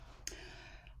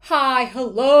Hi,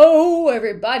 hello,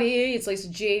 everybody. It's Lisa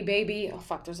G, baby. Oh,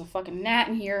 fuck, there's a fucking gnat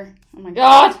in here. Oh, my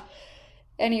God.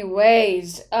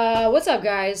 Anyways, what's up,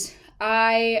 guys?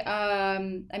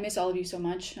 I miss all of you so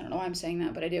much. I don't know why I'm saying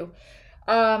that, but I do.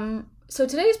 So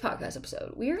today's podcast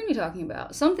episode, we are going to be talking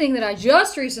about something that I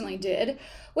just recently did,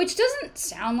 which doesn't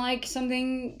sound like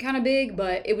something kind of big,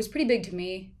 but it was pretty big to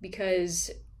me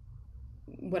because,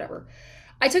 whatever.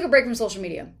 I took a break from social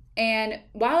media. And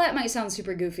while that might sound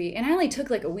super goofy, and I only took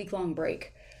like a week-long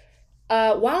break,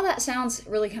 while that sounds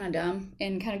really kind of dumb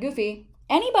and kind of goofy,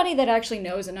 anybody that actually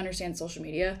knows and understands social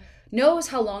media knows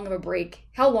how long a break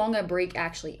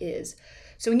actually is.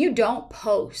 So when you don't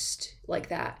post like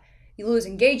that, you lose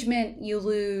engagement, you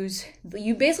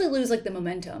basically lose like the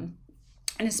momentum.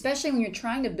 And especially when you're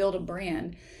trying to build a brand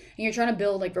and you're trying to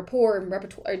build like rapport and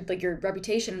repertoire, like your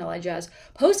reputation and all that jazz,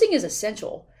 posting is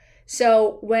essential.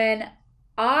 So when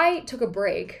I took a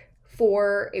break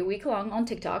for a week long on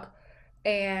TikTok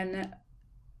and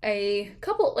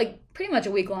pretty much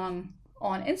a week long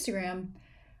on Instagram.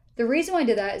 The reason why I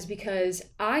did that is because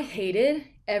I hated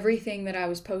everything that I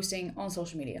was posting on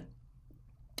social media.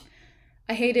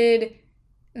 I hated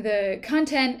the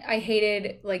content. I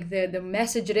hated like the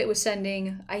message that it was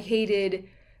sending. I hated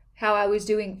how I was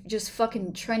doing just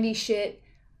fucking trendy shit.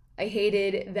 I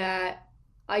hated that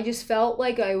I just felt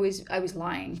like I was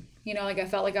lying. You know, like I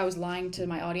felt like I was lying to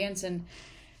my audience and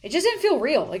it just didn't feel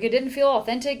real. Like it didn't feel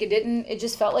authentic. It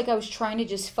just felt like I was trying to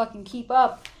just fucking keep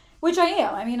up, which I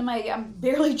am. I mean, I'm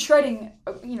barely treading,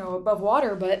 above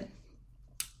water, but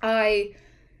I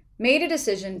made a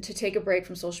decision to take a break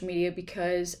from social media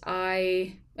because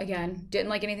I, again, didn't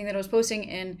like anything that I was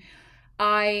posting. And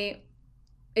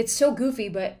it's so goofy,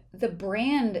 but the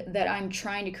brand that I'm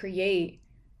trying to create,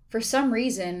 for some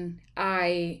reason,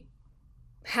 I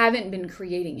haven't been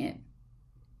creating it.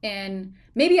 And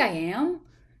maybe I am,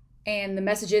 and the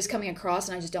message is coming across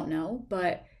and I just don't know,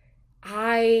 but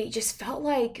I just felt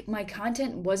like my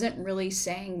content wasn't really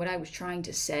saying what I was trying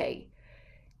to say.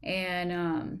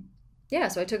 And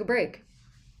so I took a break.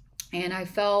 And I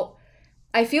feel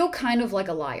kind of like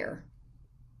a liar.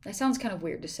 That sounds kind of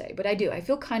weird to say, but I do. I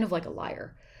feel kind of like a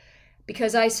liar.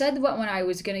 Because I said when I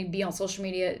was going to be on social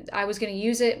media, I was going to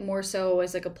use it more so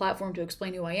as like a platform to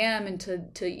explain who I am and to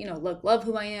love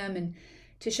who I am and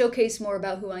to showcase more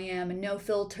about who I am and no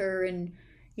filter and,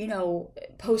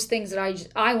 post things that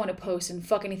I want to post and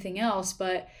fuck anything else.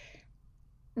 But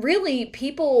really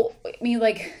people, you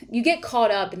get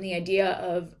caught up in the idea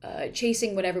of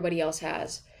chasing what everybody else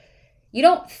has. You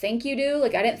don't think you do.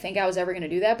 Like, I didn't think I was ever going to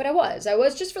do that, but I was. I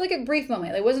was just for like a brief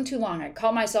moment. It wasn't too long. I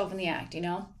caught myself in the act,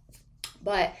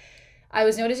 But I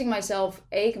was noticing myself,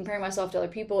 A, comparing myself to other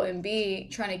people, and B,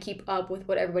 trying to keep up with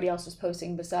what everybody else was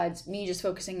posting besides me just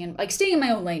focusing and like staying in my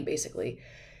own lane, basically.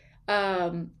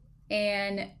 And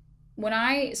when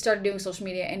I started doing social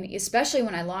media, and especially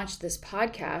when I launched this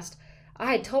podcast,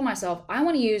 I had told myself, I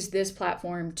want to use this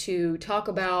platform to talk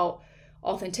about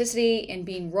authenticity and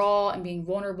being raw and being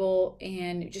vulnerable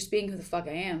and just being who the fuck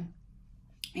I am.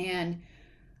 And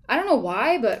I don't know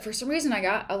why, but for some reason I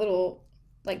got a little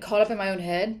caught up in my own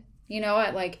head,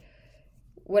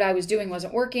 what I was doing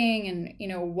wasn't working, and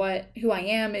who I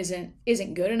am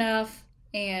isn't good enough,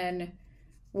 and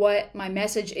what my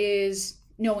message is,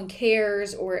 no one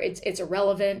cares, or it's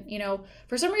irrelevant.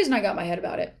 For some reason I got my head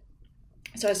about it.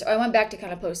 So I went back to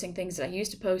kind of posting things that I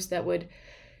used to post that would,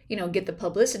 get the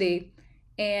publicity,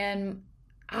 and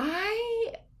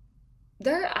I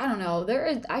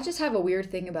just have a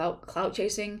weird thing about clout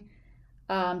chasing.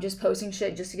 Just posting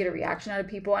shit just to get a reaction out of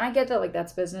people. And I get that,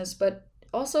 that's business, but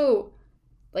also,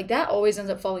 that always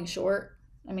ends up falling short.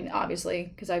 I mean,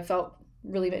 obviously, because I felt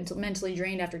really mentally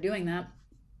drained after doing that.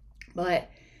 But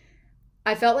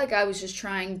I felt like I was just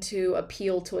trying to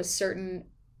appeal to a certain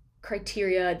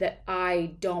criteria that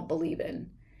I don't believe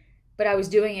in. But I was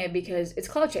doing it because it's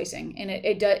clout chasing. And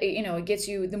it gets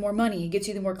you the more money, it gets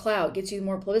you the more clout, it gets you the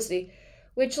more publicity.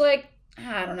 Which, I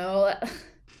don't know...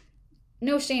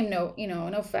 No shame, no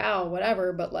foul,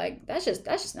 whatever, but that's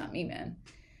just not me, man.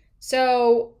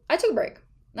 So I took a break.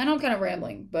 I know I'm kind of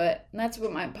rambling, but that's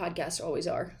what my podcasts always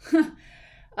are.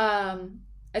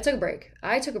 I took a break.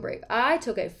 I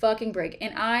took a fucking break,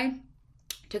 and I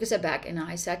took a step back, and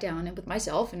I sat down with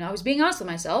myself, and I was being honest with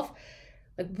myself.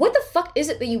 What the fuck is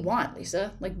it that you want,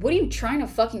 Lisa? What are you trying to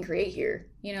fucking create here?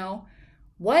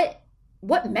 What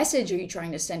message are you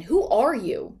trying to send? Who are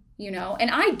you? And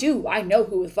I know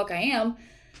who the fuck I am,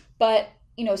 but,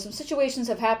 some situations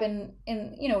have happened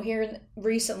in, here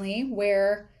recently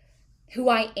where who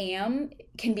I am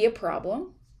can be a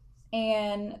problem,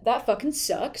 and that fucking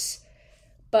sucks,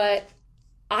 but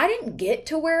I didn't get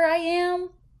to where I am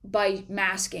by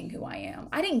masking who I am.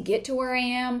 I didn't get to where I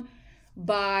am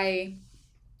by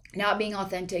not being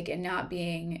authentic and not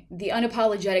being the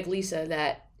unapologetic Lisa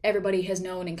that everybody has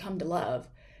known and come to love.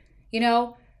 You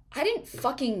know, I didn't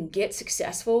fucking get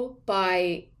successful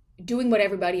by doing what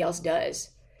everybody else does.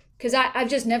 Because I've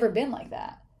just never been like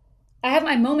that. I have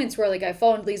my moments where like I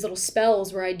fall into these little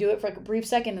spells where I do it for like a brief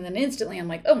second and then instantly I'm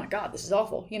like, oh my God, this is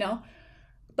awful, you know?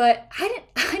 But I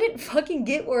didn't fucking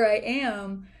get where I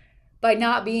am by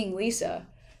not being Lisa.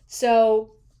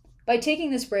 So by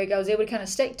taking this break, I was able to kind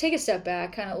of take a step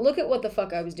back, kind of look at what the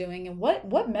fuck I was doing and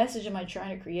what message am I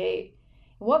trying to create?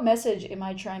 What message am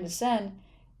I trying to send?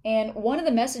 And one of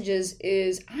the messages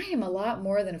is I am a lot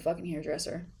more than a fucking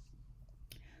hairdresser.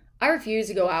 I refuse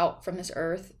to go out from this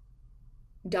earth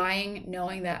dying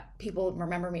knowing that people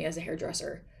remember me as a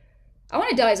hairdresser. I want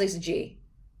to die as Lisa G.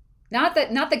 Not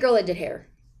the girl that did hair.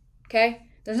 Okay?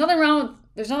 There's nothing wrong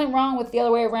with the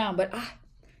other way around, but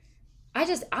I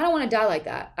don't want to die like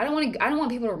that. I don't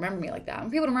want people to remember me like that. I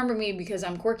want people to remember me because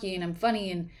I'm quirky and I'm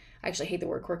funny, and I actually hate the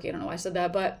word quirky. I don't know why I said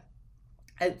that, but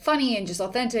funny and just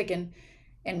authentic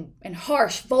and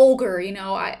harsh, vulgar, you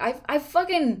know. I'm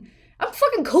fucking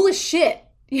cool as shit,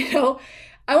 you know.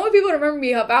 I want people to remember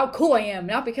me of how cool I am,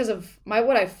 not because of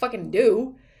what I fucking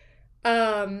do.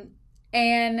 And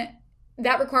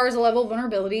that requires a level of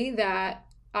vulnerability that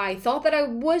I thought that I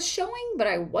was showing, but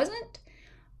I wasn't.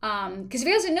 Because if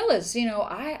you guys didn't know this, you know,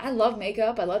 I love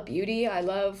makeup, I love beauty, I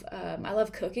love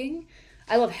cooking,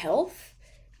 I love health,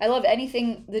 I love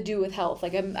anything to do with health.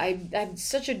 Like I have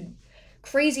such a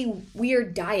crazy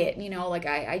weird diet, you know, like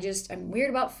I'm weird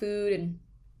about food, and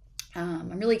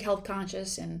I'm really health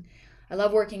conscious, and I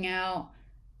love working out.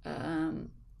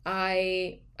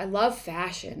 I love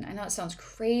fashion. I know it sounds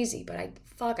crazy, but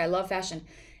I love fashion.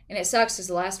 And it sucks because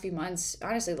the last few months,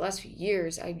 honestly, the last few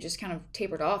years, I've just kind of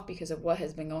tapered off because of what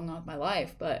has been going on with my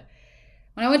life. But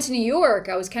when I went to New York,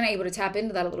 I was kind of able to tap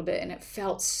into that a little bit, and it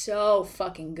felt so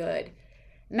fucking good.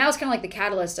 And that was kind of like the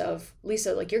catalyst of,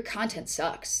 Lisa, like, your content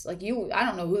sucks. Like, I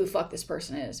don't know who the fuck this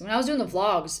person is. When I was doing the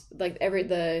vlogs, like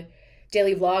the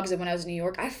daily vlogs of when I was in New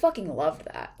York, I fucking loved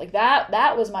that. Like,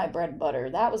 that was my bread and butter.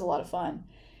 That was a lot of fun.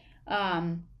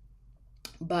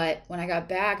 But when I got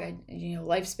back,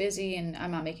 life's busy and I'm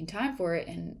not making time for it.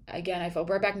 And again, I fell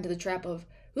right back into the trap of,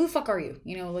 who the fuck are you?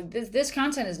 You know, like, this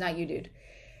content is not you, dude.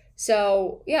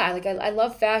 So yeah, I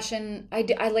love fashion. I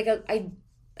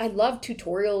love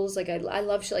tutorials. Like, I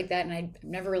love shit like that, and I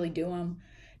never really do them.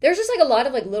 There's just like a lot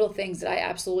of like little things that I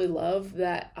absolutely love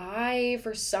that I,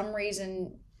 for some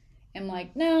reason, am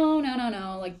like, no,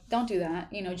 like, don't do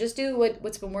that. You know, just do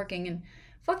what's been working, and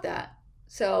fuck that.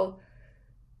 So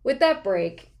with that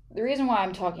break, the reason why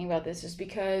I'm talking about this is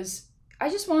because I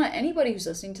just want anybody who's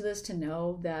listening to this to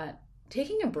know that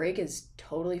taking a break is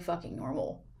totally fucking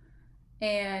normal.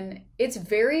 And it's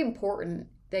very important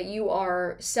that you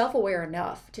are self-aware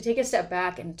enough to take a step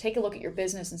back and take a look at your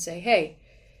business and say, hey,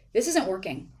 this isn't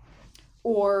working.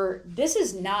 Or this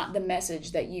is not the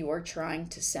message that you are trying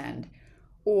to send.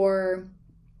 Or,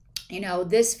 you know,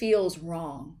 this feels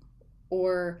wrong.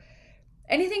 Or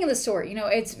anything of the sort. You know,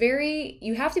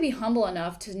 you have to be humble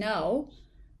enough to know,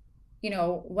 you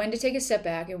know, when to take a step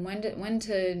back and when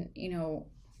to, you know,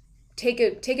 take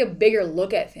a bigger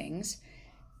look at things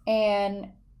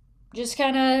and just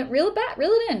kind of reel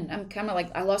it in. I'm kind of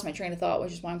like, I lost my train of thought,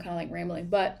 which is why I'm kind of like rambling.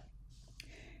 But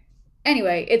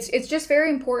anyway, it's just very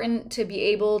important to be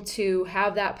able to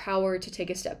have that power to take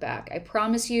a step back. I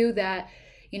promise you that,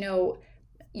 you know,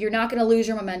 you're not going to lose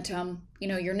your momentum. You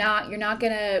know, you're not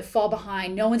going to fall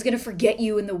behind. No one's going to forget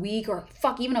you in the week or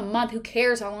even a month. Who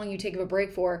cares how long you take a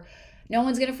break for? No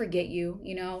one's going to forget you,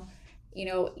 you know.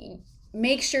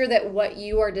 Make sure that what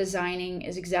you are designing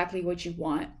is exactly what you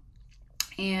want.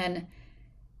 And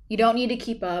you don't need to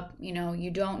keep up, you know,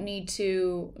 nothing needs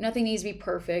to be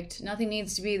perfect. Nothing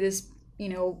needs to be this, you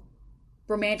know,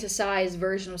 romanticized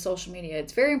version of social media.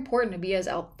 It's very important to be as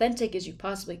authentic as you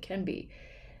possibly can be.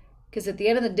 Because at the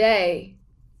end of the day,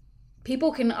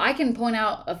 I can point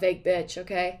out a fake bitch,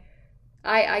 okay?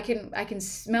 I can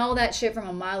smell that shit from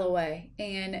a mile away,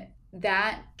 and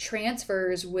that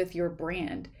transfers with your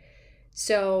brand.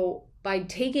 So by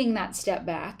taking that step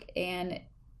back and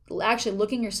actually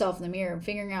looking yourself in the mirror and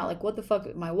figuring out like what the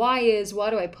fuck my why is, why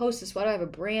do I post this, why do I have a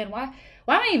brand, why am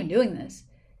I even doing this,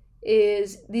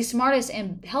 is the smartest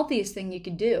and healthiest thing you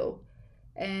could do.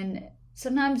 And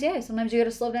sometimes you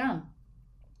gotta slow down.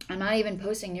 I'm not even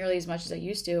posting nearly as much as I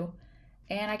used to,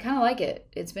 and I kind of like it.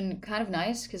 It's been kind of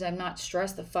nice because I'm not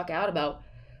stressed the fuck out about,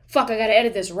 I gotta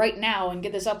edit this right now and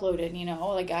get this uploaded, you know,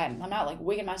 like I'm not like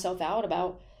wigging myself out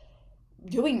about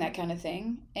doing that kind of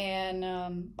thing. And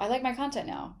I like my content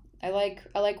now. I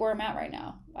like where I'm at right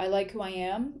now. I like who I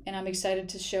am, and I'm excited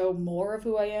to show more of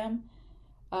who I am.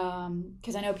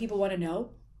 Because I know people want to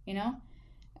know, you know,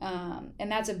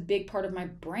 and that's a big part of my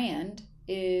brand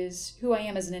is who I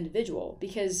am as an individual.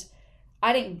 Because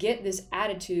I didn't get this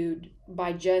attitude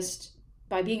by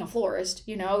being a florist,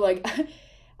 you know, like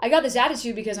I got this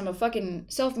attitude because I'm a fucking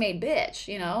self-made bitch,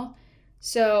 you know.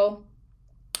 So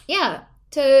yeah,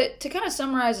 to kind of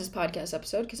summarize this podcast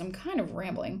episode, because I'm kind of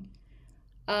rambling.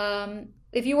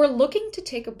 If you are looking to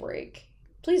take a break,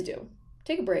 please do.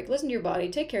 Take a break. Listen to your body.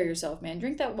 Take care of yourself, man.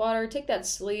 Drink that water. Take that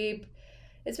sleep.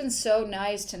 It's been so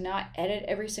nice to not edit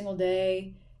every single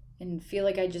day and feel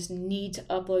like I just need to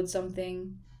upload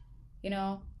something. You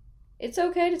know, it's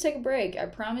okay to take a break. I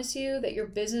promise you that your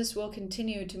business will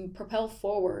continue to propel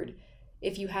forward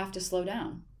if you have to slow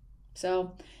down.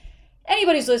 So,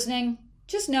 anybody's listening,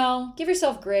 just know, give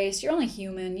yourself grace. You're only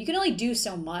human. You can only do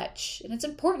so much. And it's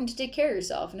important to take care of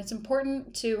yourself. And it's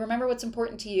important to remember what's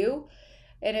important to you.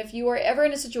 And if you are ever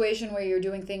in a situation where you're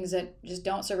doing things that just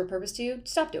don't serve a purpose to you,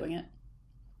 stop doing it.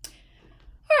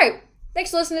 All right. Thanks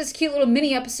for listening to this cute little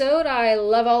mini episode. I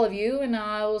love all of you, and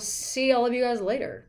I'll see all of you guys later.